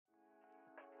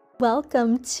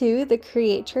Welcome to the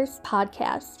Creatress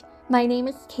Podcast. My name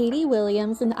is Katie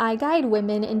Williams, and I guide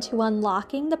women into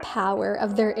unlocking the power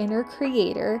of their inner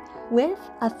creator with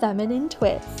a feminine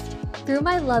twist. Through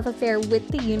my love affair with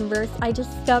the universe, I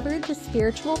discovered the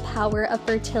spiritual power of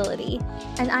fertility,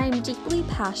 and I am deeply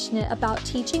passionate about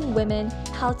teaching women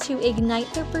how to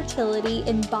ignite their fertility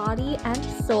in body and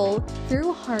soul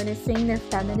through harnessing their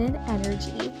feminine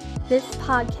energy. This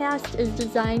podcast is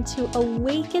designed to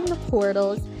awaken the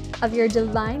portals of your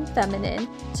divine feminine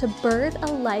to birth a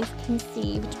life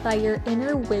conceived by your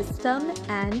inner wisdom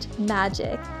and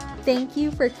magic. Thank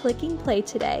you for clicking play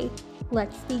today.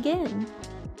 Let's begin.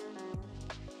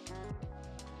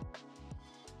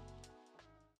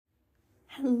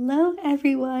 Hello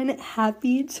everyone,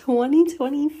 happy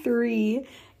 2023.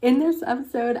 In this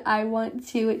episode, I want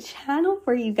to channel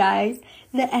for you guys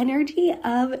the energy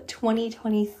of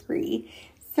 2023.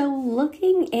 So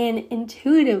looking in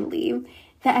intuitively,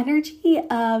 the energy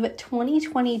of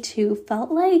 2022 felt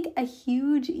like a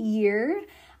huge year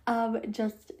of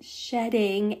just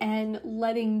shedding and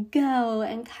letting go,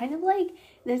 and kind of like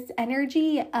this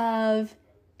energy of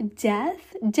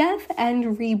death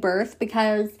and rebirth,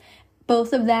 because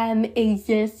both of them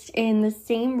exist in the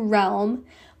same realm,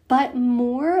 but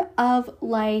more of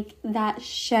like that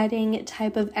shedding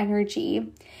type of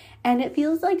energy. And it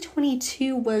feels like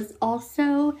 22 was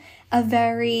also a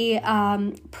very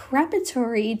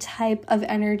preparatory type of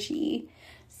energy.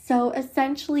 So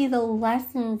essentially the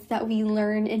lessons that we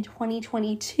learned in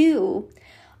 2022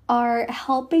 are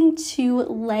helping to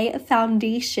lay a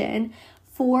foundation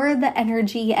for the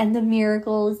energy and the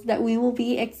miracles that we will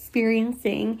be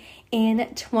experiencing in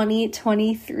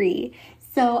 2023.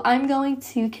 So I'm going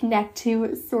to connect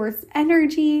to source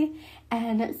energy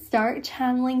and start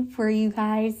channeling for you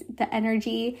guys the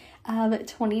energy of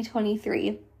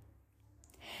 2023.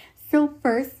 So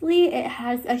firstly, it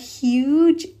has a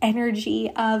huge energy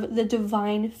of the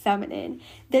divine feminine.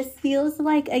 This feels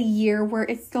like a year where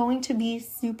it's going to be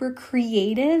super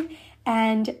creative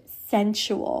and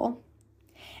sensual.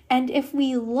 And if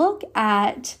we look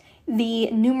at the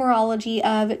numerology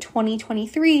of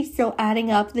 2023, so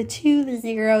adding up the 2, the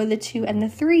 0, the 2, and the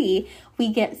 3, we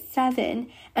get 7.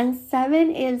 And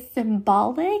 7 is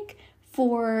symbolic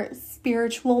for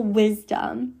spiritual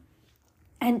wisdom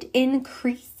and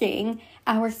increasing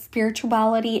our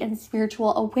spirituality and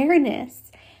spiritual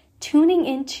awareness. Tuning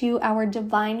into our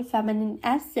divine feminine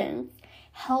essence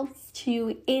helps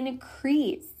to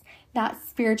increase that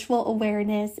spiritual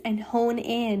awareness and hone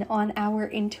in on our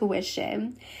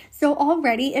intuition. So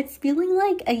already it's feeling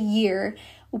like a year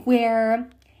where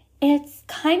it's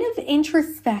kind of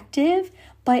introspective,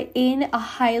 but in a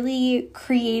highly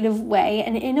creative way,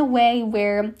 and in a way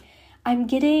where I'm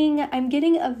getting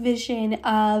a vision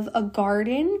of a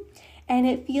garden, and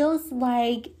it feels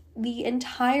like the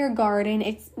entire garden,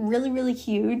 it's really, really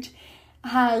huge,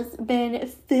 has been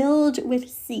filled with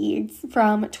seeds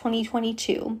from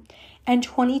 2022. And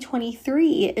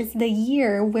 2023 is the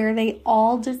year where they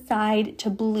all decide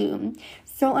to bloom.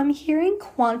 So I'm hearing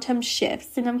quantum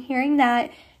shifts, and I'm hearing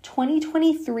that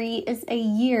 2023 is a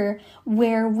year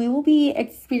where we will be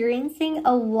experiencing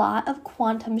a lot of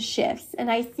quantum shifts.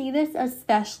 And I see this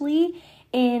especially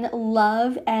in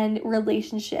love and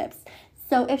relationships.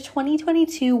 So if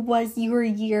 2022 was your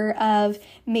year of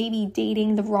maybe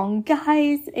dating the wrong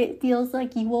guys, it feels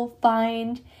like you will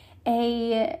find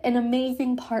an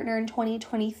amazing partner in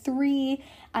 2023.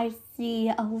 I see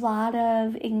a lot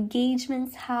of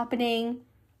engagements happening.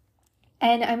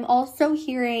 And I'm also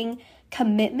hearing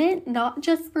commitment, not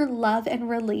just for love and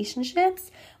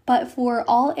relationships, but for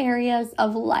all areas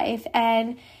of life.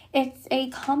 And it's a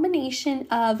combination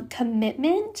of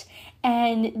commitment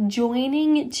and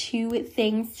joining two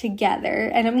things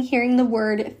together. And I'm hearing the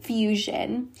word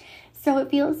fusion. So it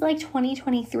feels like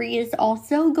 2023 is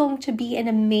also going to be an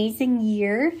amazing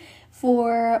year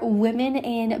for women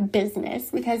in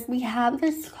business, because we have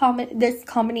this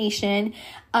combination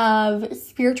of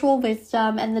spiritual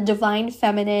wisdom and the divine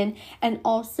feminine, and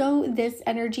also this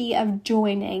energy of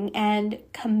joining and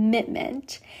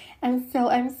commitment. And so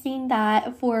I'm seeing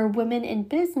that for women in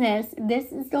business,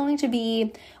 this is going to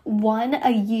be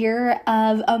a year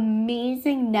of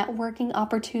amazing networking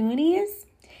opportunities,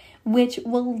 which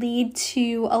will lead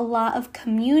to a lot of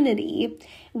community,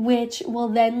 which will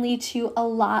then lead to a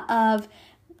lot of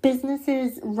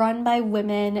businesses run by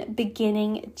women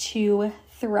beginning to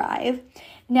thrive.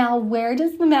 Now, where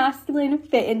does the masculine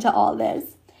fit into all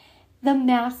this? The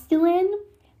masculine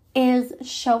is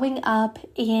showing up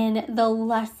in the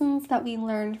lessons that we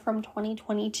learned from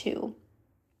 2022.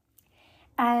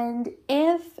 And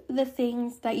if the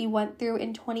things that you went through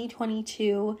in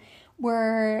 2022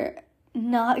 were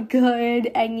not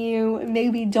good and you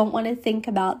maybe don't want to think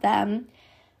about them,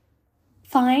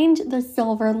 find the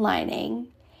silver lining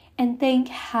and think,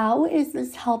 how is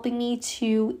this helping me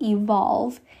to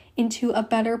evolve into a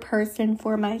better person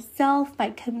for myself, my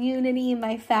community,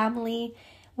 my family,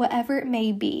 whatever it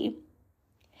may be.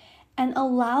 And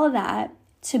allow that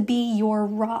to be your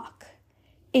rock.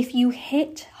 If you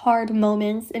hit hard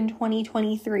moments in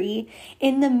 2023,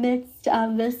 in the midst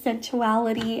of the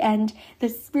sensuality and the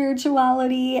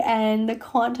spirituality and the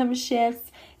quantum shifts,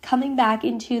 coming back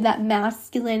into that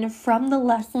masculine from the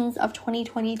lessons of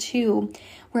 2022,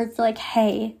 where it's like,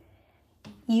 hey,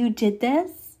 you did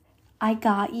this, I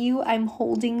got you, I'm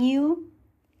holding you,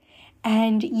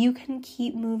 and you can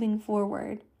keep moving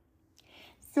forward.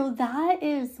 So that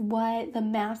is what the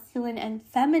masculine and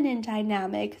feminine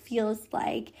dynamic feels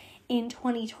like in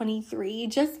 2023,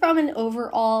 just from an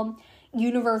overall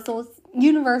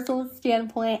universal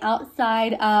standpoint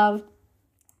outside of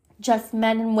just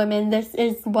men and women. This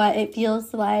is what it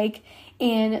feels like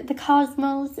in the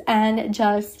cosmos and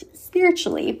just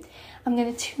spiritually. I'm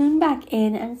going to tune back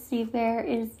in and see if there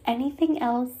is anything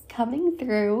else coming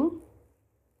through.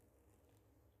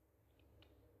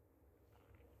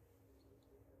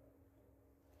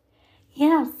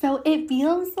 Yeah, so it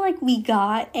feels like we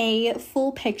got a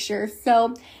full picture.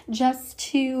 So just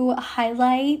to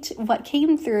highlight what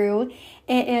came through,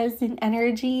 it is an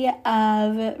energy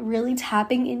of really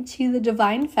tapping into the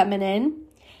divine feminine,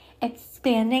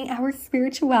 expanding our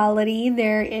spirituality.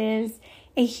 There is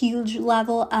a huge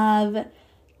level of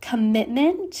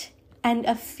commitment and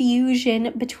a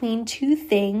fusion between two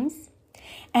things.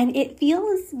 And it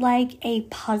feels like a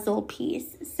puzzle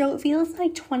piece. So it feels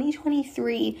like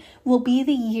 2023 will be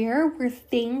the year where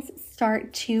things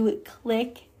start to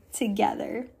click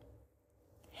together.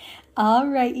 All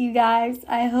right, you guys,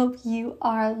 I hope you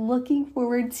are looking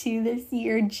forward to this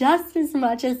year just as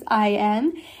much as I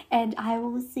am. And I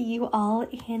will see you all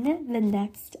in the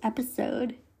next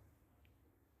episode.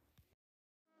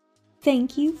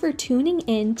 Thank you for tuning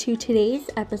in to today's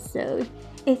episode.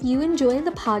 If you enjoy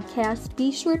the podcast,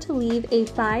 be sure to leave a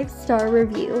 5-star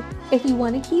review. If you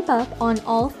want to keep up on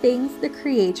all things The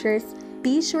Creatress,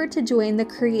 be sure to join the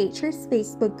Creatress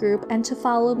Facebook group and to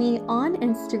follow me on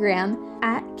Instagram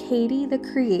at Katie the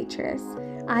Creatress.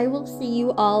 I will see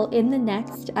you all in the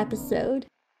next episode.